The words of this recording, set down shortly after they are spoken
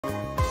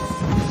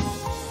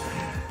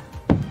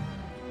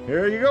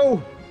Here you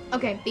go.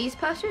 Okay, these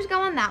posters go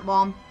on that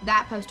wall.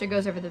 That poster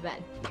goes over the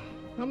bed.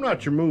 I'm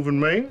not your moving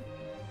man.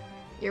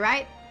 You're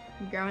right.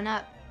 I'm growing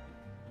up.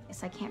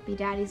 Guess I can't be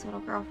Daddy's little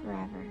girl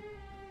forever.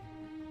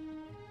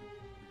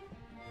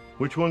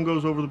 Which one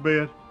goes over the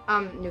bed?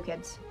 New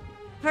Kids.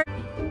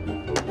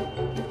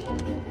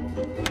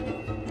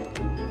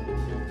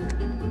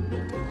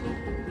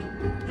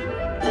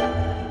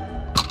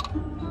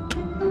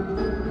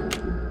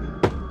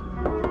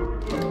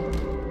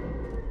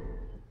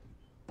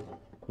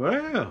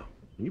 Well,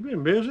 you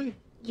been busy?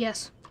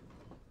 Yes.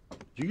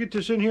 Did you get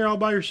this in here all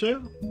by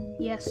yourself?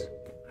 Yes.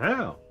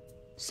 How?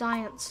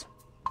 Science.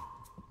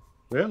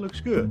 Well,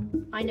 looks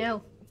good. I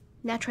know.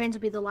 That trains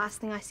will be the last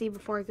thing I see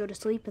before I go to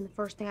sleep and the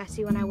first thing I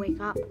see when I wake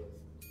up.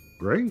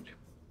 Great.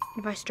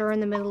 If I stir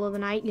in the middle of the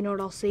night, you know what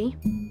I'll see?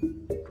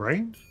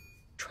 Trains?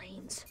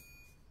 Trains.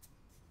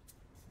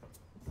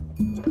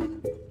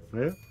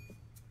 Well,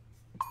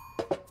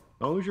 as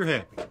long as you're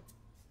happy.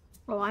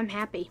 Oh, I'm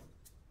happy.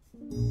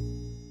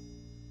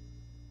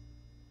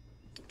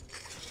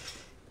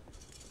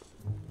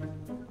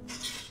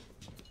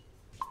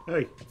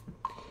 Hey,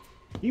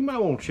 you might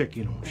want to check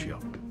in on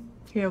Sheldon.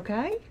 You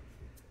okay?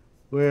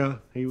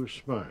 Well, he was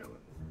smiling.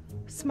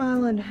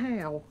 Smiling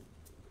how?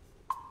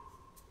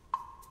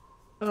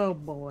 Oh,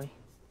 boy.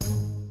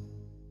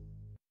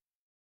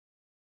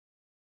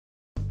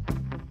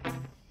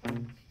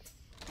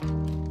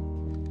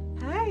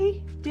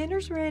 Hey,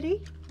 dinner's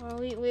ready.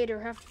 I'll eat later.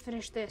 Have to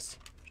finish this.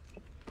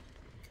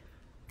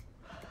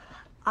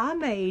 I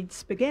made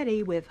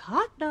spaghetti with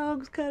hot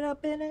dogs cut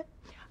up in it.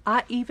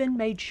 I even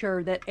made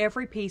sure that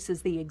every piece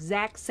is the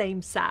exact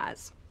same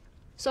size.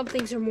 Some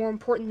things are more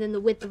important than the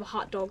width of a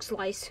hot dog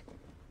slice.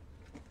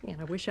 And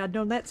I wish I'd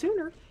known that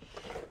sooner.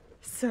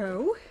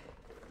 So,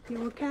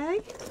 you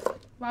okay?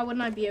 Why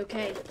wouldn't I be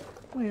okay?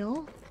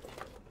 Well,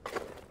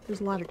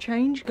 there's a lot of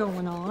change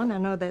going on. I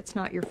know that's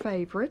not your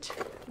favorite.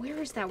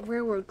 Where is that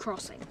railroad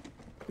crossing?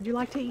 Would you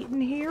like to eat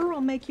in here?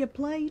 I'll make you a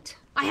plate.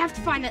 I have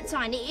to find that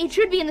sign. It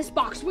should be in this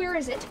box. Where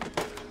is it?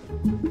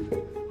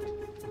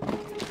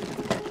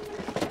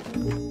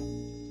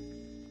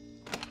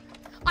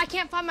 I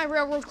can't find my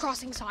railroad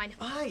crossing sign.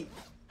 Hey,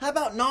 how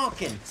about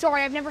knocking?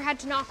 Sorry, I've never had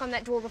to knock on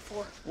that door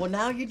before. Well,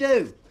 now you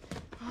do.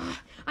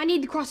 I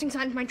need the crossing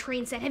sign for my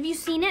train set. Have you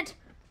seen it?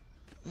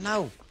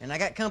 No, and I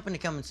got company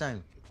coming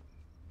soon.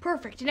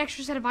 Perfect. An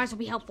extra set of eyes will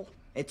be helpful.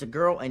 It's a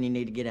girl, and you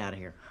need to get out of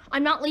here.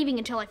 I'm not leaving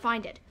until I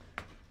find it.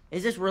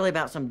 Is this really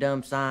about some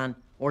dumb sign,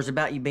 or is it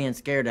about you being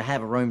scared to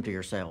have a room to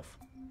yourself?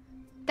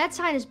 That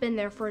sign has been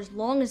there for as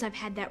long as I've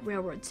had that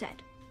railroad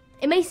set.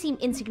 It may seem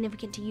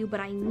insignificant to you, but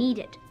I need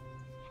it.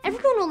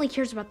 Everyone only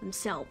cares about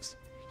themselves.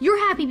 You're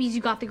happy because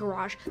you got the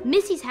garage.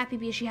 Missy's happy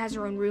because she has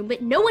her own room,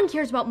 but no one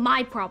cares about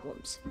my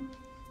problems.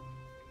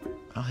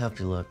 I'll help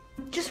you look.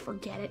 Just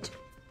forget it.